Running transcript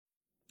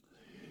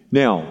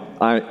Now,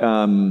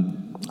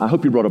 I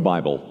hope you brought a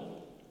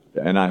Bible,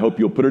 and I hope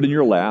you'll put it in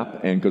your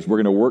lap, and because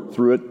we're going to work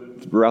through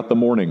it throughout the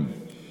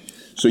morning.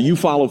 So you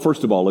follow,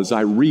 first of all, as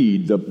I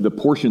read the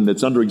portion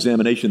that's under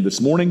examination this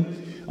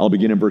morning. I'll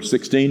begin in verse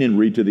 16 and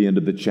read to the end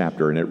of the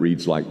chapter, and it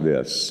reads like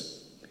this.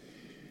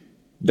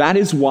 That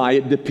is why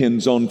it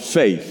depends on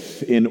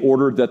faith, in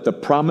order that the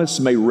promise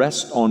may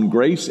rest on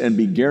grace and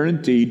be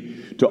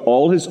guaranteed to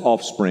all his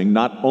offspring,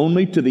 not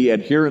only to the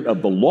adherent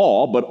of the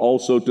law, but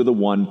also to the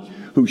one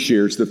who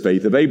shares the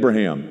faith of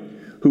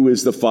Abraham, who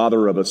is the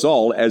father of us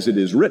all, as it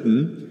is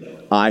written,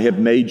 I have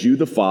made you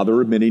the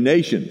father of many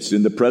nations,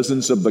 in the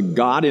presence of the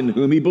God in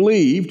whom he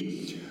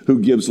believed, who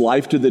gives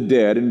life to the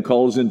dead and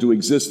calls into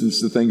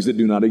existence the things that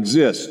do not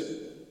exist.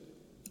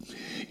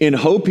 In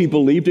hope he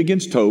believed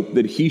against hope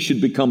that he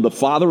should become the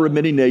father of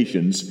many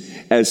nations,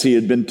 as he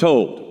had been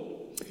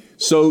told.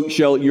 So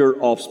shall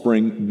your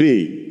offspring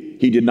be.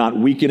 He did not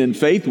weaken in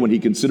faith when he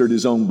considered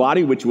his own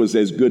body, which was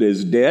as good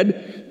as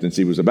dead, since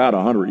he was about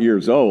 100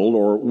 years old,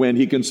 or when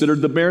he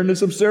considered the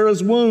barrenness of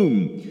Sarah's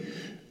womb.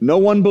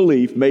 No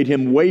unbelief made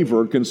him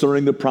waver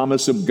concerning the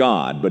promise of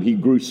God, but he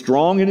grew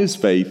strong in his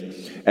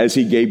faith as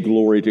he gave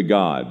glory to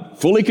God,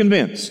 fully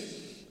convinced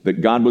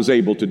that God was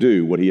able to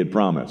do what he had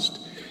promised.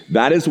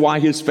 That is why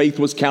his faith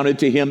was counted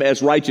to him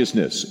as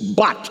righteousness.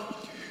 But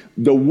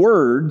the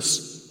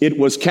words, it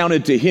was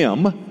counted to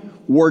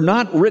him, were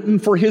not written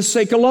for his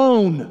sake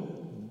alone,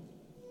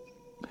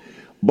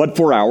 but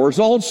for ours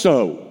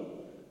also.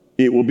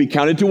 It will be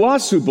counted to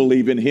us who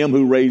believe in him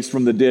who raised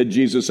from the dead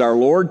Jesus our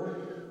Lord,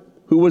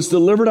 who was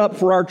delivered up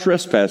for our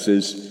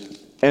trespasses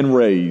and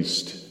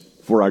raised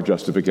for our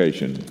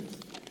justification.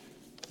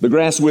 The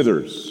grass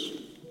withers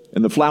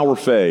and the flower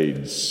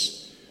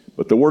fades,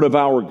 but the word of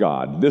our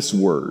God, this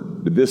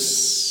word,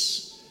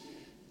 this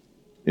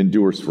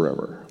endures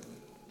forever.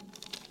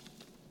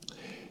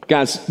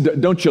 Guys,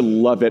 don't you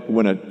love it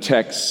when a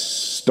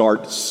text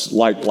starts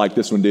like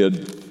this one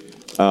did?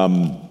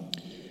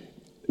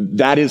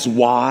 That is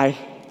why.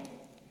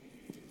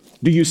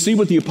 Do you see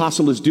what the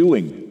apostle is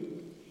doing?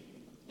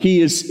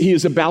 He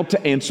is about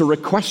to answer a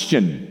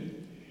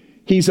question.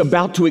 He's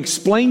about to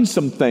explain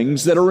some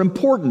things that are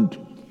important.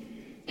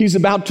 He's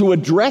about to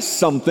address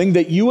something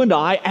that you and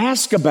I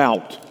ask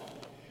about.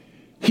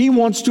 He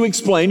wants to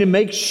explain and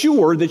make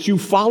sure that you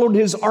followed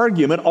his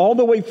argument all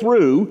the way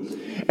through.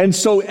 And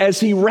so as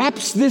he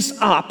wraps this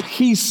up,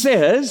 he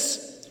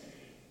says,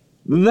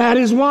 that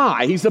is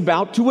why. He's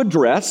about to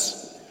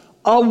address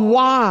a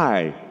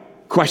why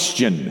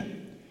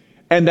question.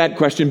 And that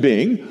question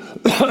being,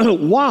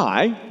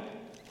 why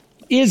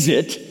is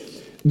it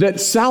that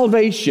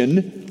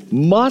salvation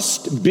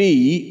must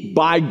be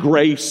by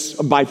grace,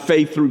 by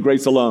faith through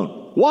grace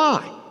alone?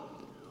 Why?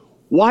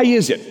 Why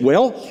is it?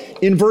 Well,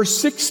 in verse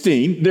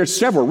 16, there's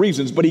several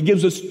reasons, but he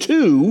gives us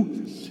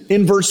two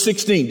in verse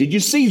 16. Did you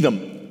see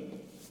them?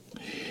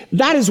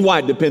 That is why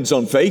it depends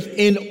on faith,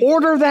 in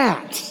order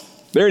that,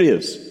 there it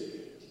is.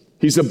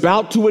 He's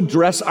about to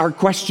address our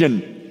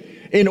question,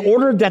 in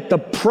order that the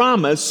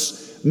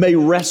promise may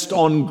rest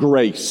on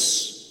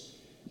grace.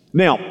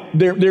 Now,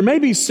 there may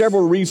be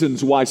several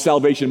reasons why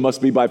salvation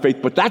must be by faith,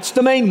 but that's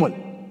the main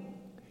one.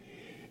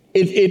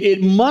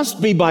 It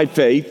must be by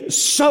faith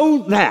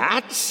so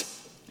that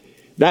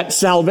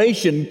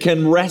salvation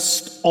can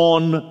rest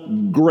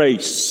on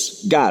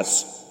grace.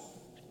 Guys,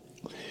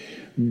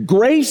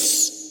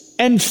 grace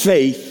and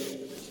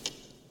faith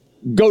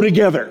go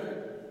together.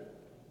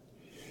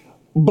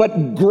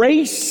 But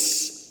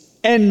grace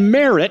and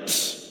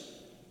merit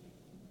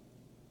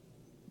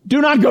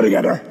do not go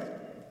together.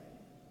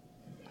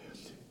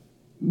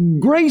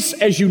 Grace,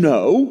 as you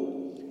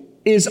know,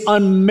 is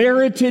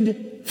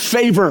unmerited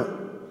favor.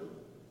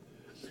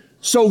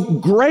 So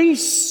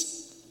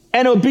grace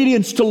and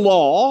obedience to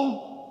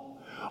law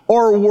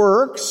or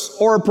works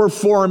or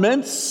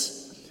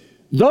performance,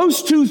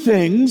 those two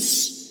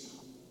things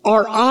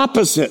are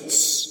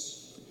opposites.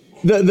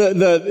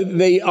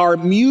 They are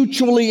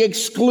mutually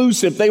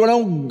exclusive. They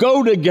don't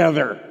go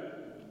together.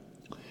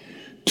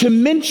 To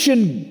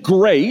mention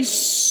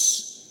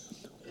grace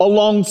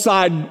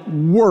alongside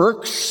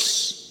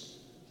works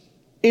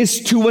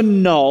is to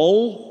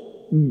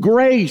annul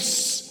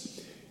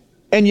grace.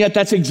 And yet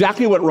that's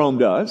exactly what Rome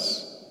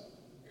does.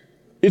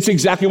 It's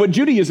exactly what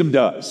Judaism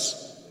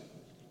does.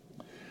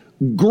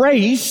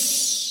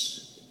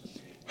 Grace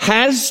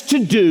has to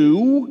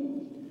do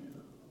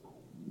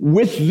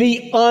with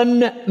the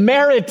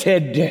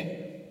unmerited.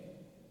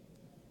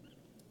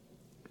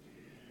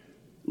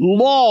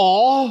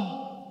 Law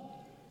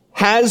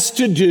has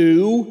to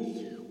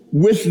do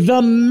with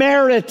the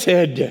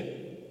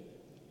merited.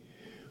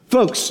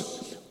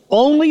 Folks,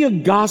 only a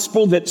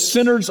gospel that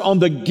centers on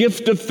the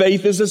gift of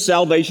faith is a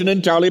salvation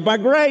entirely by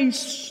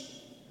grace.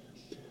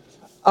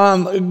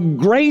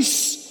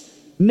 Grace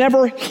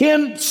never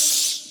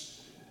hints,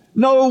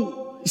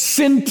 no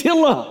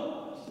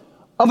scintilla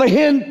of a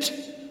hint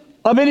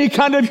of any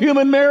kind of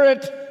human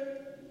merit.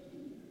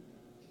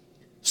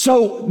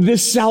 So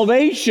this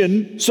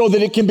salvation, so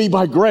that it can be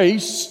by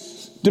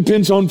grace,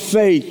 depends on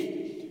faith.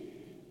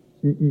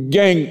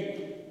 Gang,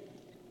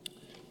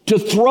 to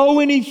throw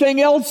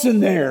anything else in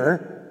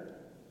there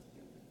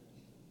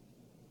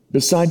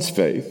besides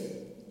faith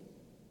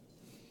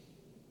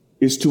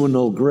is to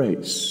annul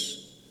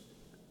grace.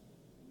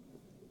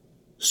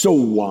 So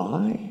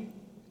why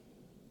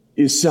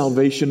is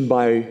salvation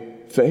by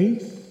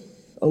faith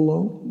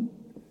alone?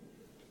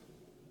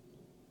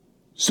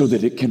 So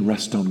that it can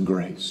rest on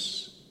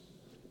grace.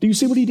 Do you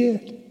see what he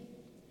did?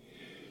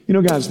 You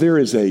know, guys, there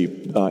is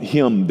a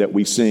hymn that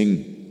we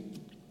sing.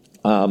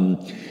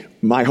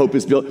 My hope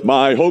is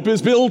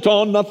built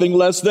on nothing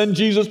less than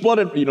Jesus' blood.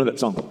 And, you know that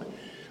song.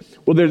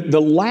 Well,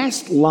 the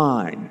last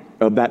line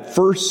of that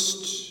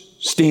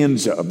first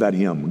stanza of that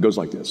hymn goes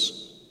like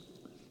this.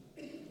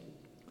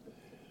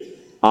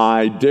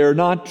 I dare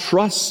not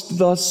trust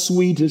the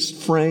sweetest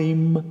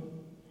frame,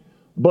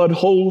 but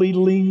wholly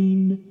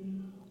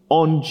lean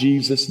on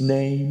Jesus'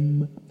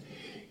 name.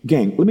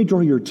 Gang, let me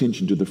draw your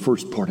attention to the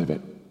first part of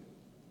it.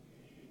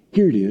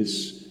 Here it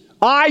is.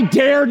 I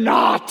dare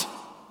not.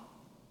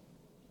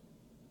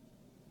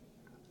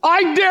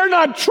 I dare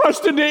not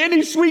trust into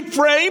any sweet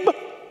frame.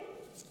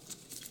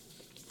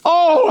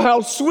 Oh,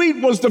 how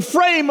sweet was the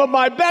frame of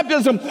my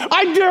baptism.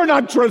 I dare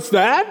not trust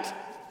that.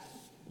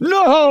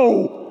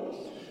 No.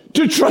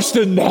 To trust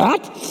in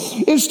that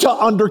is to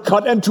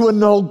undercut and to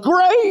annul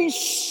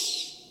grace.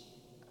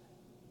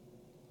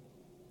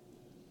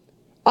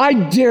 I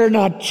dare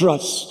not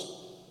trust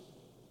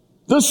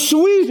the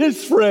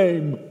sweetest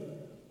frame,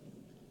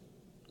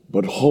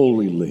 but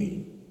wholly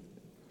lean.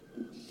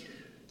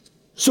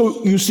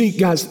 So you see,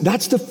 guys,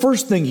 that's the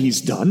first thing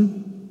he's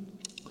done.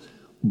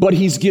 But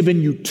he's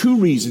given you two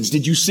reasons.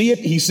 Did you see it?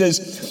 He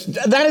says,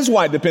 that is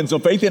why it depends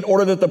on faith, in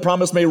order that the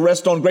promise may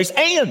rest on grace.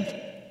 And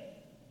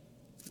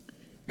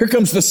here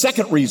comes the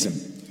second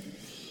reason.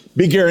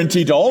 Be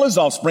guaranteed to all his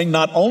offspring,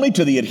 not only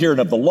to the adherent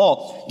of the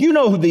law. You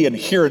know who the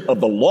adherent of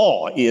the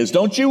law is,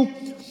 don't you?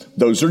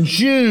 Those are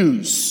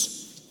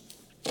Jews.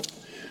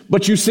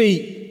 But you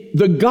see,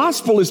 the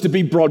gospel is to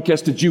be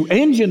broadcast to Jew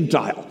and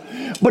Gentile.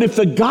 But if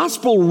the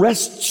gospel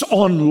rests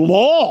on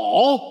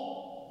law,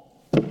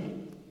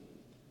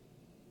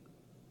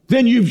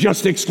 then you've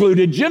just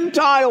excluded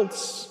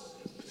Gentiles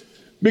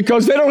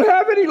because they don't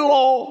have any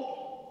law.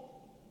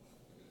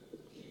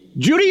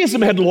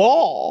 Judaism had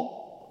law.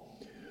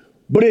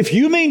 But if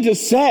you mean to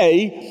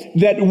say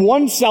that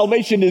one's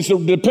salvation is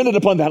dependent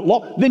upon that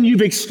law, then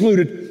you've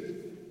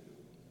excluded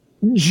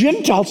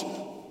Gentiles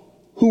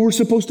who were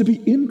supposed to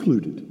be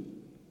included.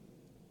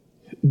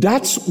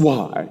 That's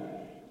why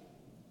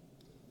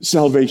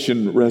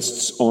salvation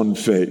rests on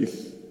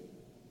faith.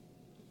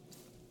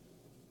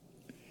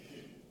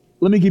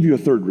 Let me give you a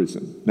third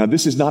reason. Now,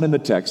 this is not in the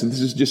text, and this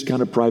is just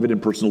kind of private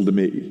and personal to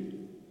me.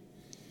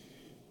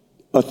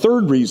 A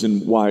third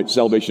reason why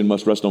salvation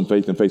must rest on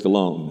faith and faith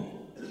alone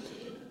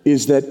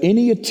is that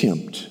any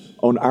attempt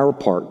on our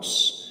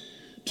parts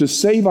to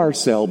save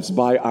ourselves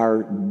by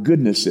our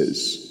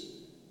goodnesses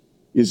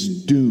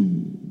is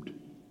doomed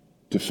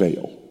to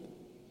fail.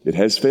 It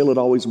has failed, it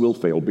always will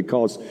fail,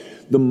 because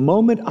the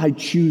moment I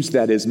choose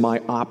that as my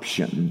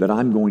option, that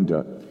I'm going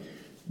to,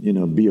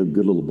 be a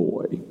good little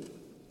boy,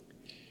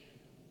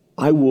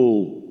 I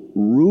will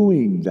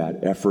ruin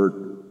that effort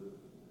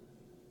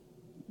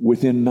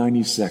within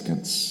 90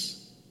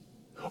 seconds,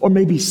 or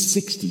maybe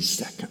 60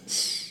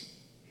 seconds.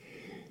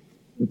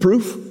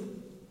 Proof?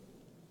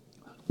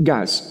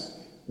 Guys,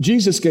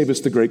 Jesus gave us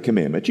the great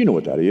commandment. You know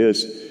what that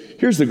is.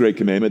 Here's the great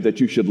commandment, that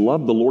you should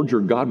love the Lord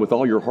your God with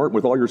all your heart,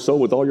 with all your soul,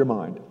 with all your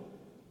mind.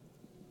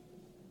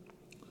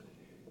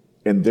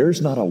 And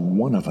there's not a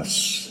one of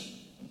us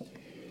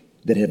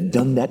that have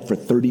done that for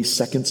 30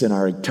 seconds in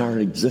our entire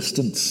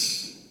existence.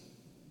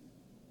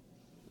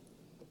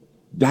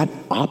 That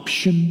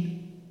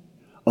option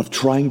of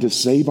trying to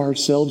save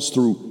ourselves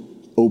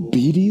through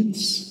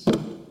obedience,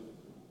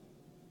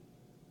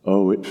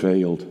 oh, it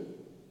failed.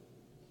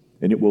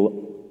 And it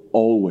will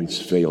always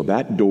fail.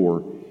 That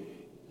door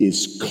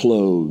is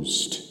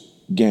closed.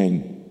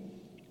 Gang,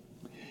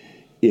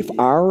 if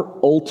our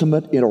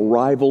ultimate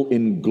arrival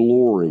in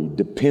glory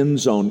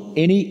depends on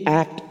any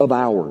act of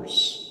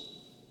ours,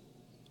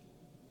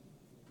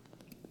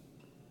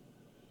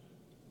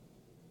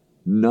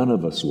 none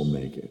of us will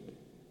make it.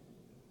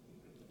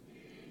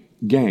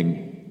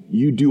 Gang,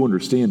 you do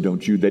understand,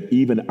 don't you, that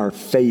even our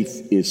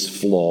faith is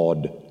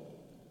flawed.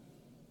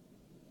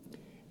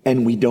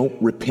 And we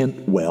don't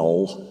repent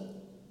well.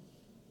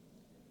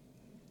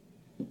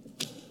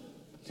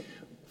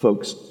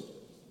 Folks,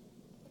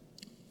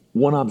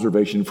 one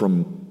observation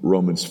from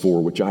Romans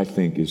 4, which I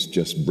think is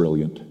just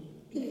brilliant.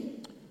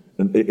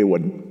 And it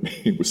wasn't,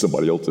 it was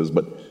somebody else's,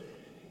 but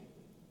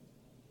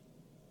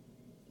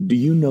do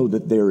you know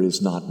that there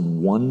is not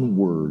one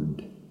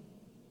word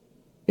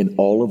in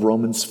all of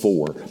Romans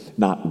 4,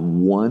 not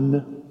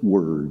one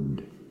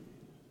word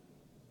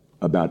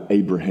about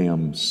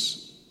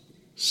Abraham's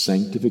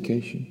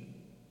sanctification?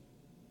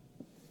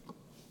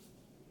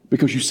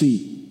 Because you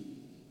see,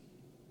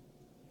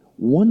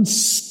 one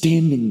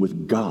standing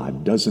with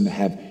God doesn't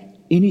have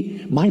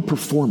my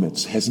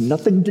performance has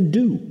nothing to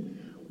do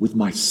with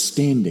my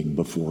standing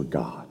before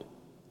God.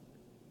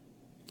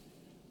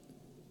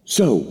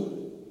 So,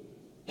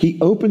 he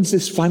opens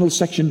this final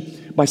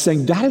section by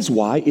saying that is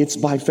why it's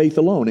by faith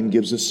alone, and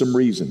gives us some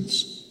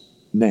reasons.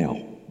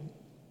 Now,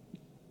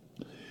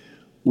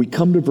 we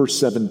come to verse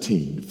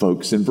 17,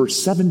 folks, and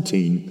verse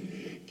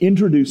 17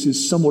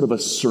 introduces somewhat of a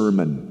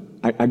sermon.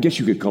 I guess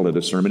you could call it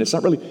a sermon. It's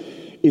not really,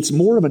 it's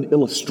more of an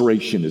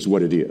illustration is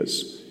what it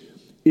is.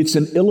 It's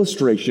an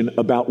illustration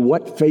about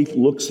what faith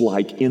looks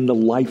like in the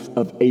life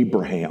of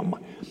Abraham.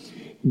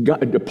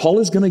 Paul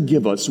is going to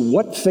give us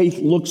what faith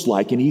looks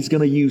like, and he's going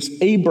to use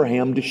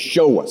Abraham to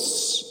show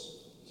us.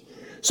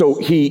 So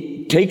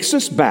he takes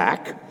us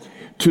back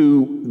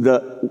to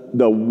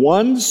the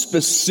one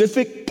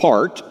specific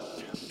part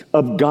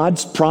of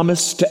God's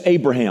promise to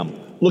Abraham.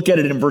 Look at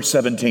it in verse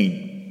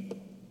 17.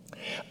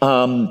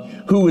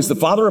 Who is the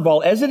father of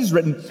all, as it is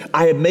written,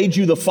 I have made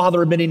you the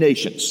father of many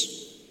nations.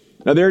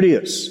 Now there it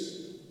is.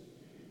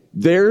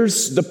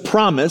 There's the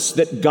promise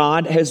that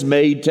God has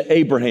made to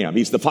Abraham.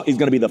 He's going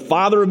to be the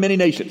father of many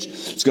nations.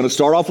 It's going to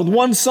start off with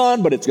one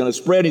son, but it's going to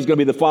spread. He's going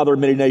to be the father of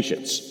many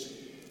nations.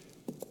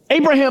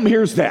 Abraham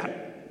hears that.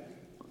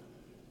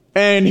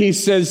 And he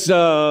says,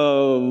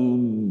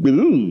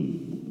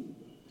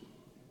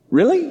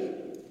 really?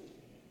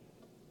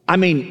 I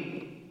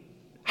mean,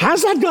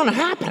 how's that going to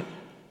happen?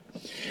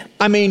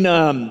 I mean, do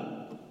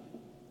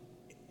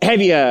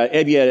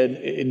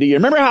you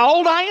remember how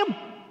old I am?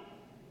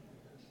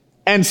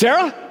 And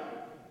Sarah?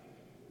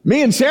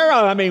 Me and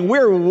Sarah, I mean,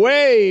 we're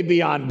way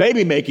beyond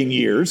baby-making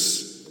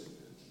years.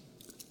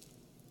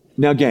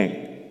 Now,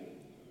 gang,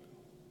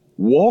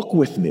 walk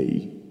with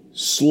me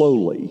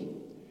slowly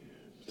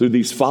through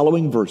these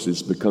following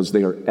verses because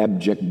they are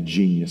abject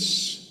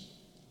genius.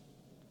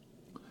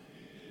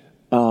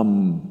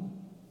 God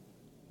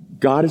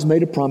has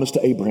made a promise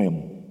to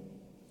Abraham.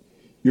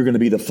 You're going to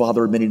be the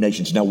father of many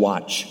nations. Now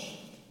watch.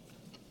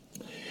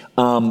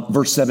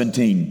 Verse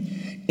 17.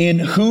 In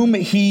whom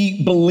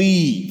he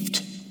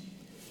believed.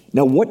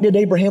 Now, what did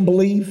Abraham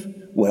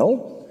believe?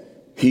 Well,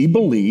 he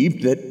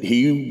believed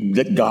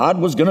that God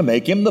was going to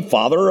make him the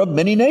father of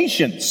many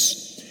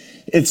nations.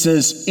 It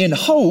says, in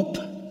hope,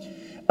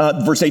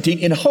 verse 18,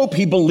 in hope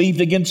he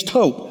believed against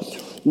hope.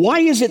 Why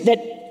is it that,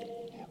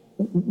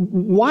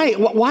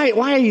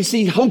 why is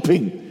he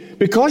hoping?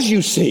 Because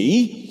you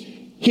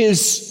see,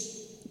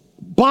 his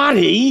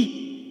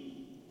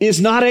body is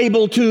not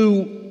able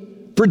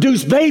to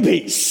produce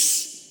babies.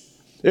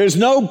 There's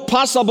no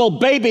possible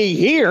baby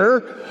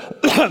here.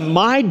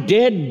 My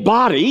dead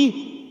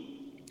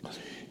body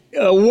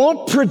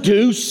won't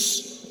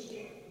produce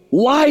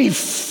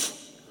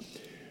life.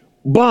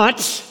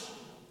 But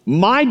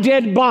my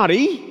dead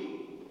body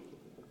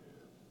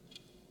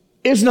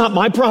is not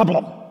my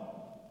problem.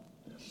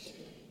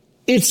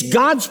 It's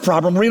God's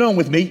problem. Read on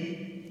with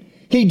me.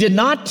 He did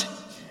not,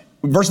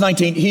 verse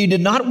 19, he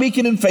did not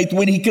weaken in faith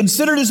when he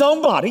considered his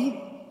own body,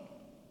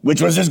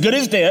 which was as good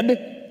as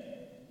dead,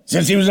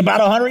 since he was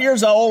about 100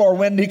 years old, or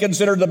when he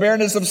considered the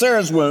barrenness of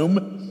Sarah's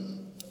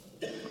womb.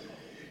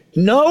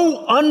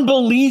 No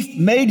unbelief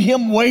made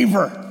him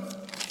waver.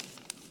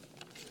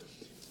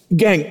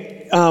 Gang,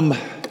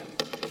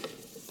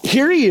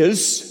 here he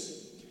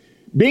is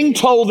being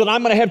told that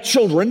I'm going to have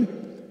children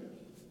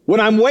when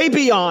I'm way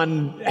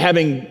beyond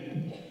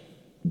having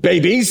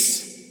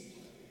babies.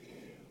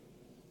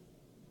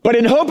 But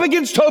in hope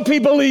against hope, he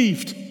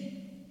believed.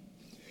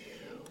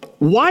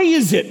 Why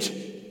is it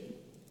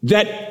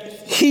that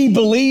he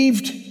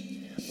believed,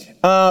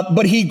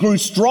 but he grew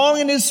strong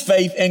in his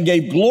faith and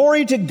gave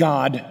glory to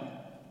God,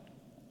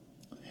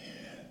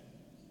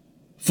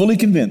 fully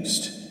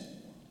convinced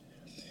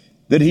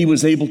that he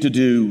was able to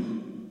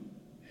do,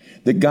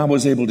 that God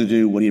was able to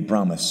do what he had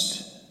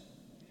promised?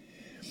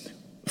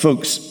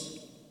 Folks,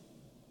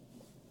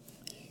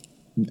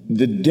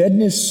 the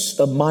deadness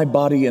of my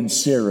body and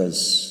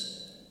Sarah's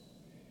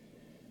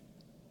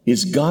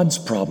is God's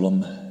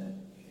problem.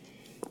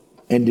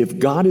 And if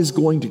God is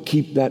going to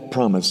keep that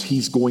promise,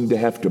 he's going to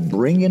have to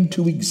bring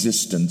into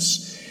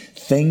existence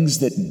things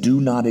that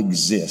do not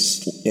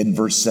exist. In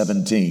verse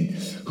 17,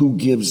 who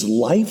gives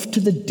life to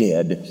the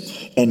dead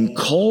and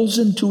calls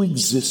into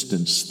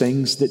existence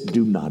things that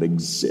do not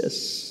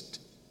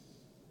exist.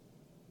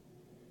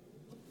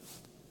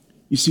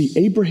 You see,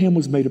 Abraham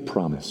was made a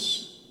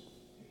promise.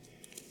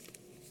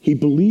 He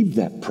believed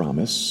that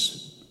promise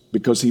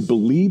because he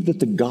believed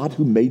that the God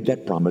who made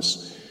that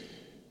promise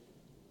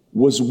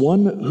was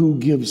one who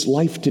gives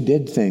life to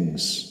dead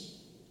things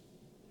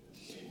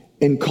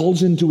and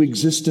calls into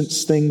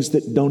existence things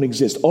that don't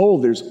exist. Oh,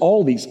 there's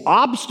all these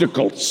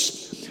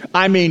obstacles.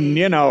 I mean,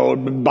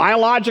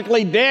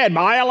 biologically dead.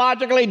 How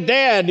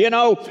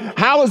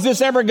is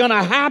this ever going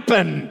to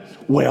happen?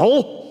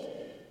 Well,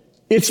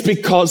 it's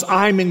because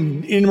I'm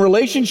in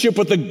relationship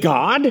with a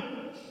God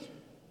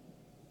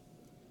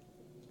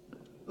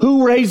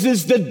who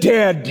raises the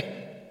dead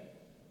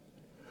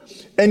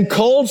and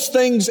calls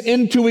things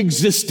into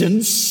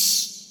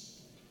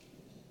existence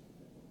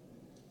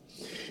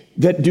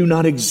that do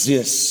not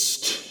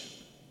exist.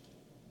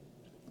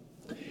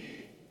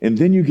 And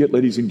then you get,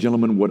 ladies and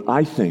gentlemen, what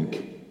I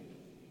think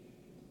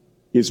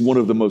is one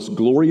of the most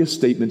glorious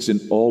statements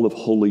in all of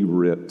Holy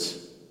Writ.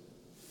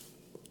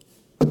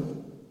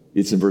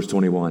 It's in verse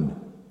 21.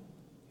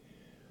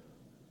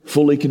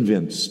 Fully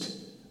convinced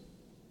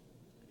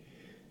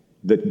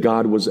that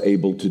God was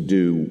able to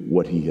do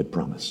what he had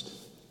promised.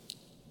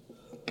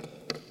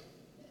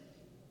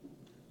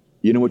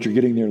 You know what you're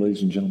getting there,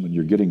 ladies and gentlemen?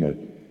 You're getting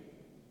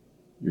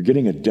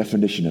a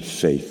definition of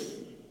faith.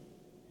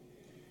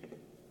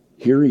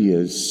 Here he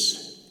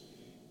is.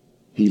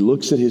 He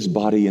looks at his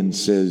body and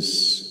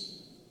says,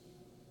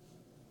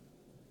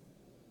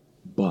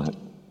 but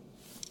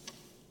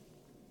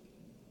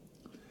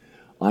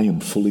I am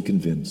fully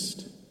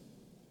convinced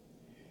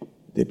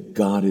that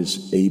God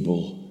is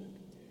able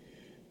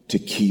to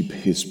keep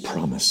his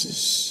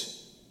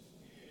promises.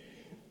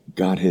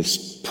 God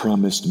has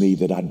promised me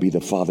that I'd be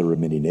the father of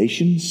many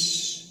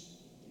nations,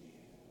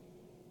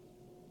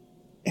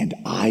 and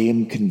I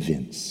am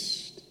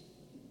convinced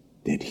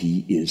that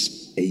he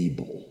is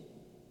able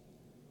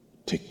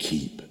to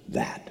keep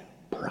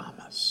that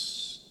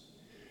promise,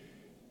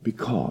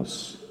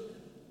 because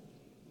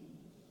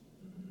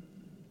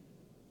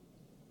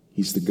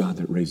he's the God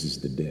that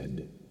raises the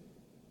dead.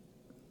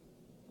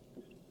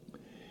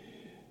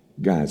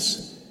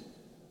 Guys,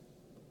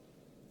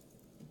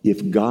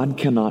 if God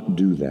cannot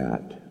do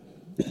that,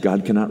 if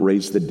God cannot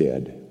raise the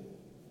dead,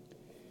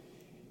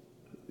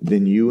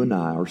 then you and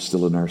I are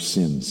still in our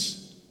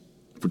sins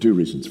for two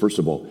reasons. First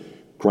of all,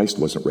 Christ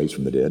wasn't raised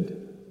from the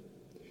dead.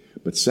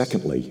 But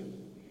secondly,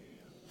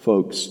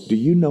 folks, do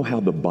you know how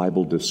the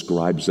Bible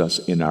describes us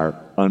in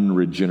our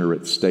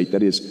unregenerate state?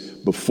 That is,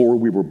 before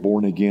we were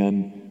born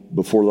again,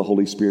 before the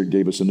Holy Spirit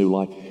gave us a new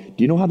life. Do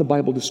you know how the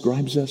Bible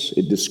describes us?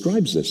 It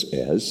describes us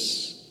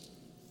as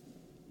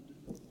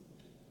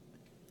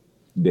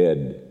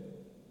dead.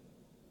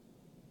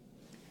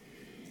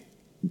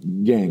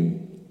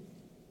 Gang,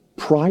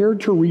 prior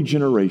to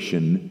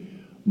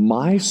regeneration,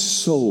 my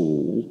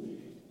soul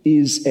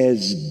is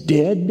as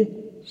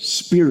dead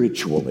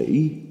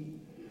spiritually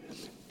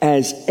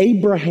as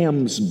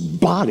Abraham's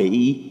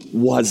body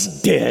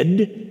was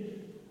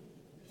dead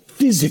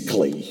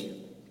physically.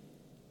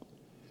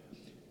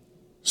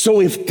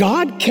 So if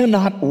God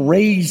cannot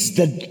raise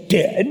the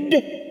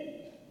dead,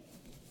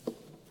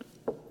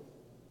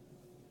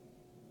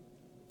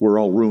 we're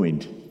all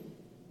ruined.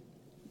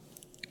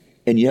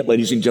 And yet,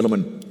 ladies and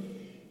gentlemen,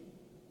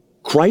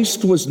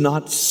 Christ was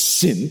not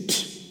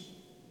sent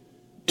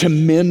to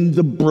mend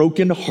the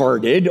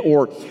brokenhearted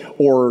or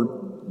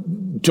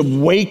to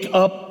wake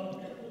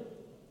up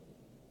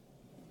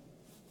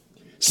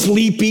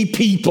sleepy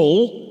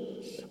people,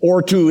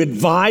 or to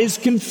advise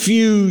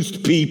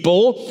confused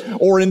people,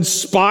 or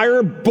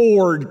inspire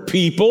bored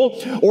people,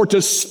 or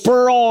to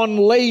spur on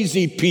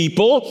lazy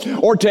people,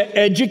 or to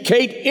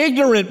educate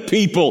ignorant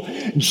people.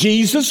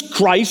 Jesus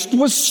Christ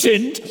was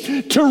sent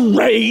to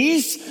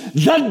raise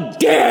the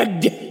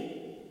dead.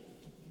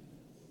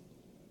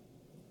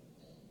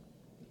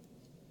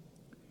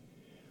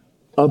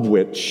 Of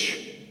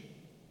which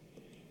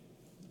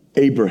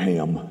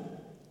Abraham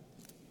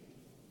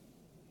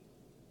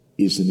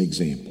is an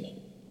example.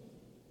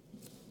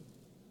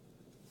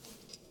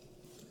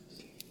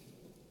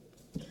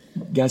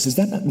 Guys, is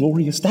that not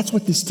glorious? That's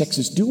what this text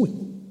is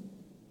doing.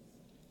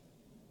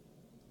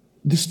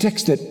 This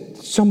text that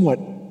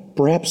somewhat,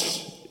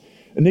 perhaps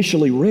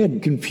initially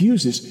read,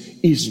 confuses,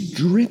 is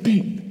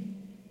dripping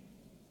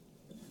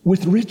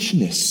with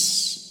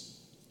richness.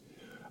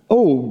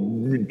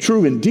 Oh,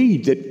 true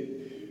indeed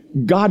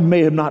that God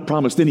may have not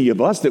promised any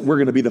of us that we're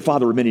going to be the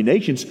father of many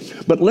nations,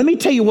 but let me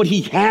tell you what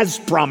he has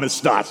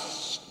promised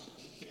us.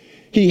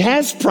 He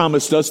has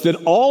promised us that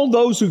all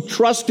those who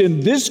trust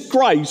in this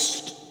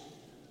Christ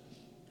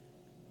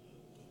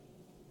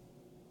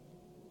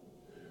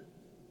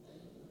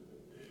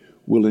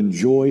will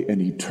enjoy an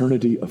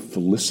eternity of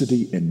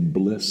felicity and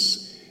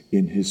bliss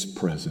in his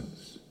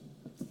presence.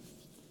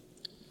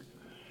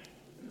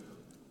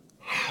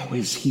 How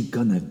is he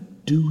going to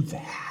do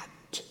that?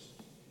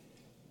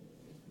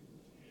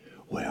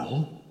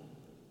 Well,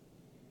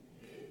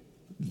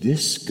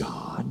 this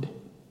God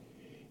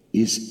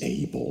is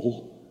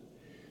able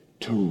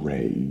to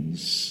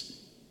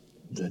raise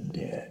the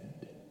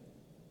dead.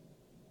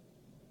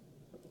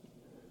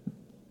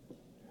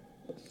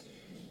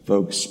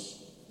 Folks,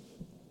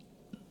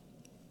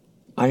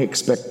 I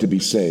expect to be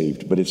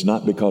saved, but it's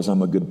not because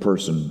I'm a good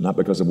person, not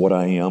because of what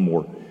I am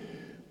or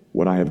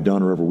what I have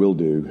done or ever will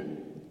do.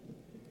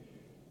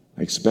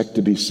 I expect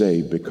to be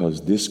saved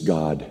because this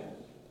God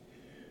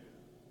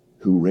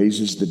who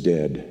raises the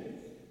dead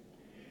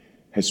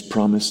has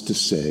promised to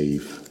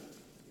save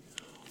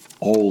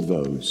all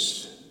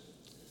those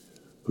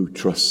who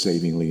trust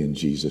savingly in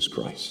Jesus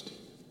Christ.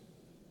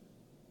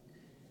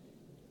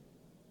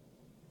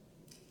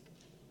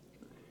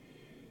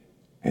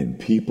 And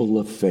people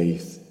of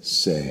faith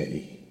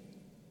say,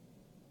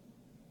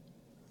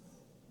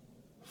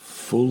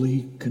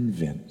 fully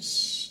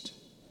convinced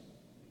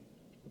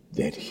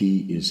that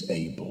he is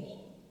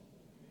able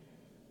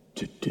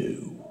to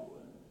do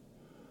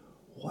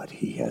what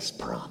he has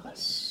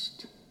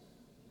promised.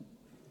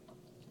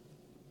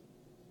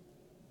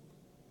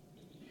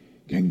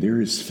 Gang,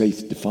 there is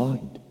faith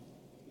defined.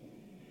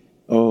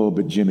 Oh,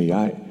 but Jimmy,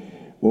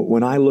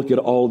 when I look at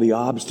all the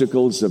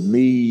obstacles of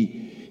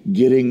me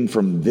getting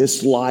from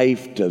this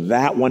life to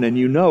that one, and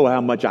you know how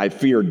much I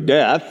fear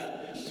death,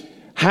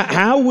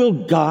 how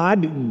will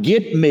God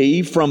get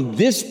me from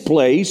this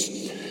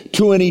place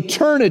to an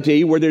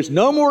eternity where there's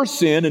no more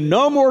sin and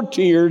no more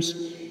tears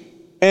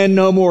and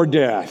no more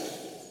death?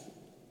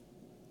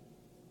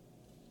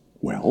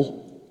 Well,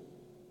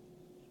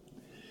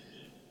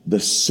 the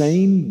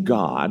same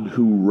God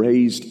who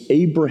raised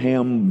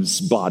Abraham's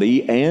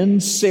body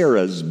and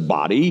Sarah's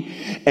body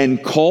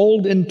and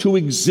called into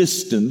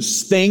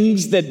existence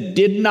things that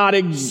did not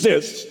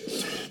exist,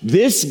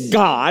 this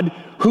God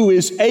who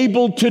is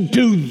able to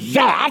do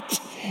that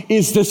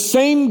is the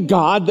same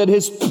God that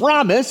has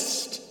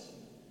promised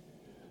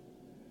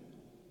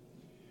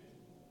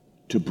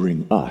to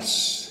bring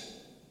us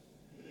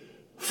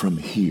from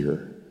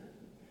here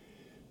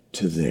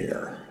to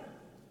there.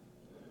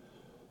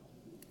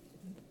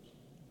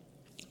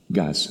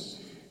 Guys,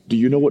 do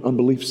you know what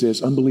unbelief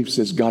says? Unbelief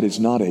says God is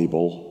not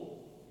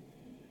able.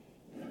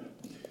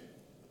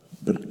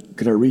 But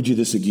could I read you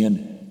this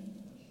again?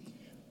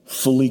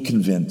 Fully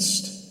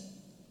convinced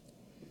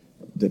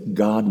that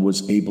God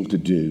was able to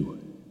do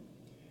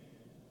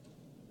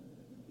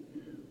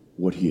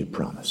what he had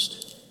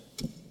promised.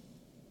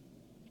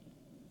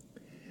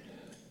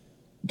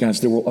 Guys,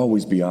 there will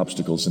always be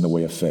obstacles in the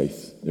way of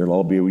faith. There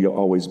will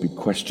always be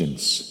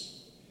questions.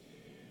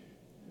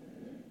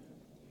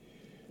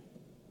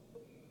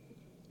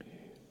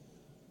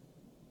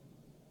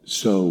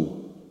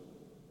 So,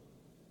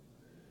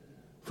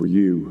 for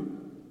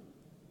you,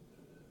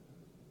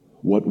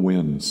 what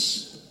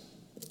wins?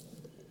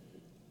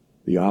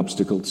 The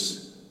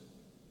obstacles,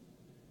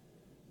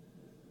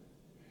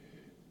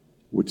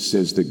 which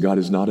says that God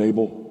is not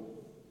able,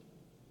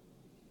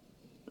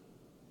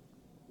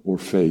 or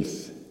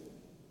faith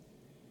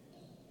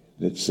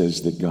that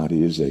says that God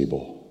is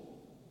able?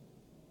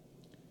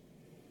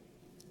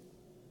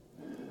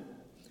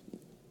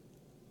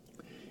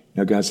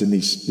 Now, guys, in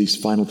these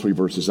final three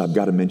verses, I've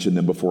got to mention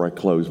them before I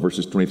close,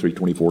 verses 23,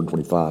 24, and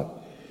 25.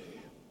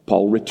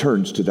 Paul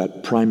returns to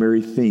that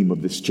primary theme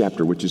of this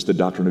chapter, which is the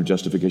doctrine of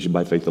justification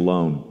by faith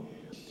alone.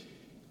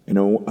 And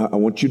I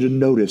want you to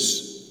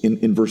notice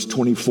in verse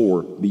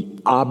 24, the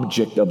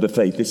object of the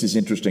faith. This is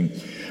interesting.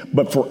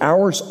 But for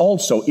ours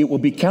also, it will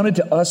be counted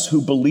to us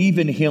who believe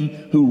in him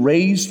who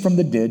raised from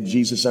the dead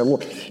Jesus our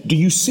Lord. Do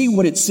you see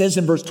what it says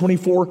in verse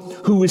 24?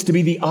 Who is to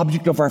be the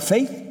object of our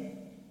faith?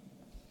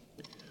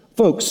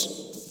 Folks,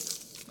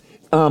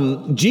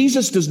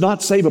 Jesus does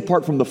not save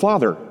apart from the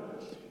Father,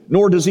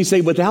 nor does he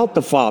save without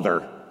the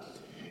Father.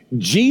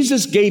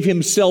 Jesus gave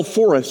himself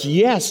for us,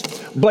 yes,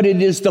 but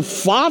it is the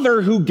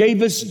Father who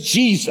gave us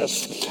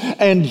Jesus.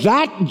 And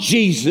that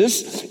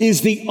Jesus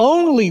is the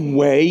only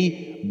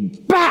way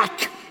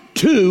back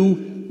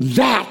to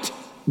that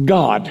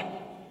God.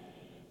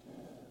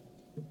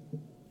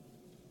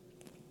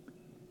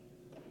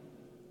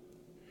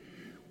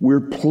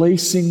 We're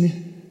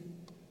placing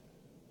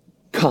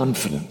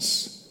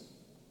confidence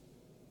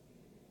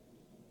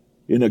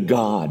in a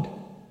God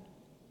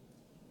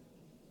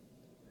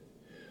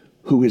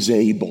who is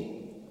able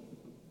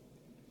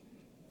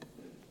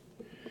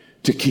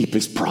to keep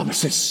his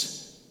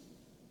promises.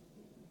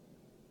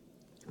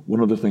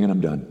 One other thing and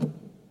I'm done.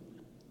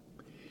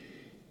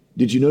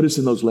 Did you notice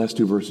in those last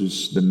two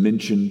verses the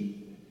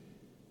mention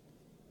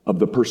of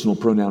the personal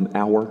pronoun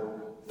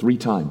our 3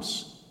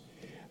 times?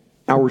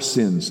 Our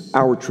sins,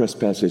 our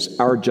trespasses,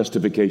 our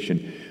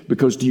justification.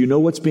 Because do you know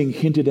what's being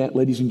hinted at,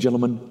 ladies and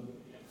gentlemen?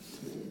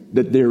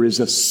 That there is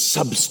a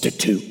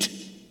substitute.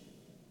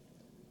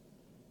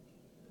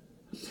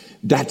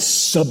 That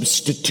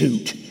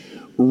substitute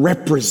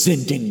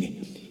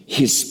representing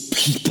his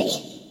people.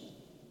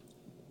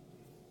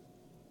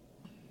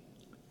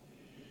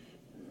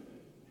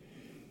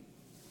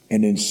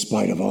 And in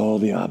spite of all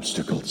the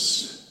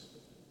obstacles,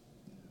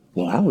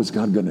 well, how is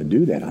God going to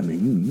do that? I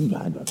mean,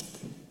 I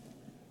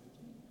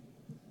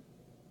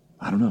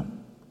don't know.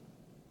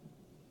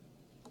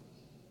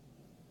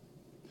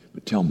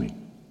 But tell me,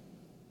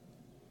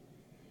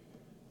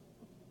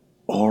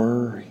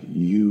 are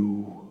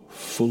you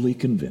fully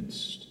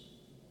convinced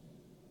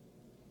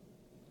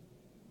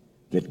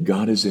that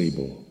God is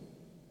able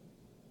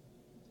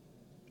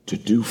to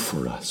do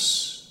for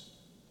us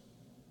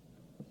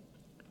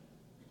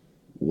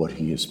what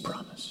he has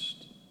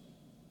promised?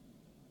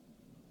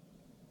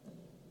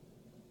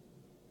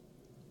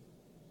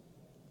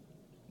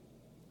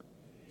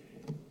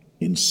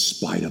 In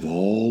spite of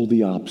all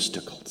the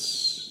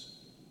obstacles,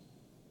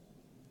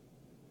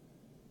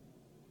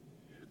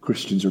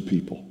 Christians are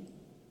people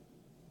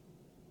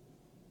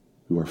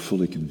who are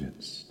fully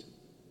convinced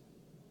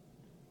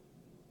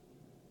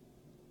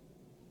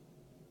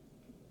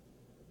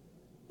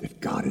that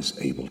God is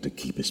able to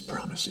keep his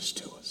promises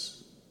to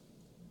us.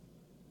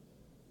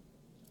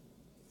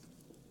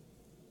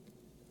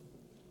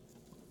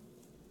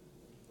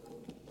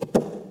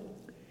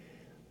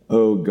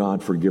 Oh,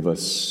 God, forgive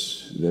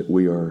us that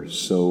we are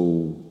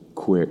so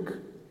quick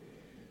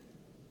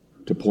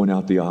to point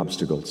out the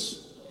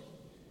obstacles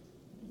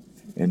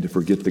and to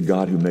forget the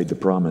God who made the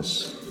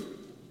promise.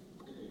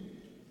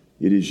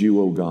 It is you,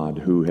 O God,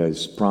 who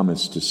has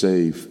promised to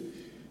save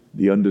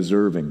the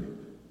undeserving.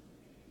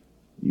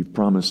 You've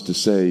promised to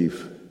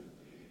save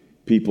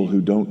people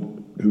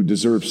who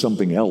deserve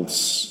something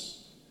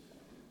else.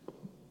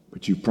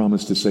 But you've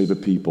promised to save a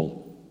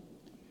people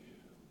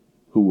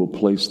who will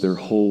place their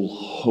whole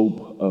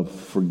hope of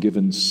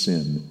forgiven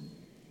sin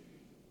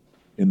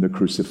in the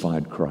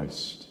crucified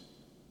Christ.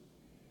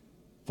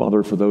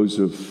 Father, for those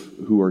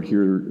who are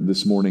here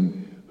this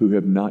morning who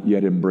have not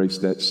yet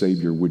embraced that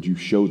Savior, would you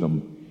show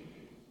them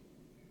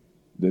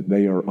that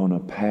they are on a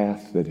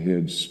path that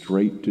heads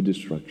straight to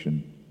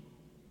destruction,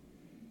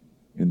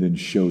 and then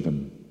show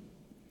them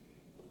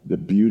the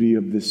beauty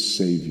of this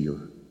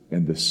Savior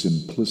and the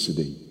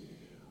simplicity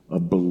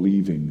of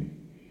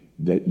believing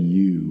that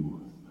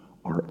you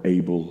are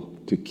able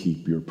to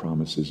keep your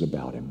promises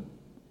about him.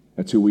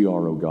 That's who we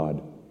are, oh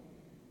God.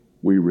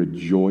 We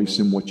rejoice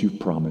in what you've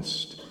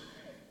promised,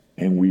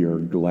 and we are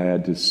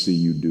glad to see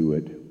you do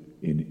it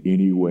in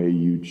any way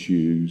you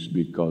choose,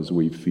 because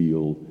we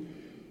feel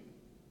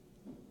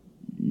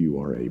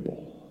you are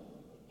able.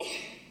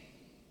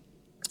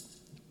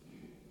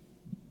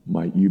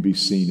 Might you be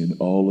seen in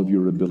all of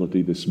your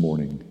ability this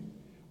morning,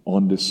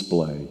 on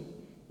display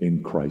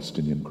in Christ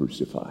and him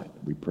crucified.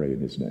 We pray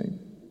in his name.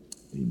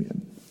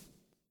 Amen.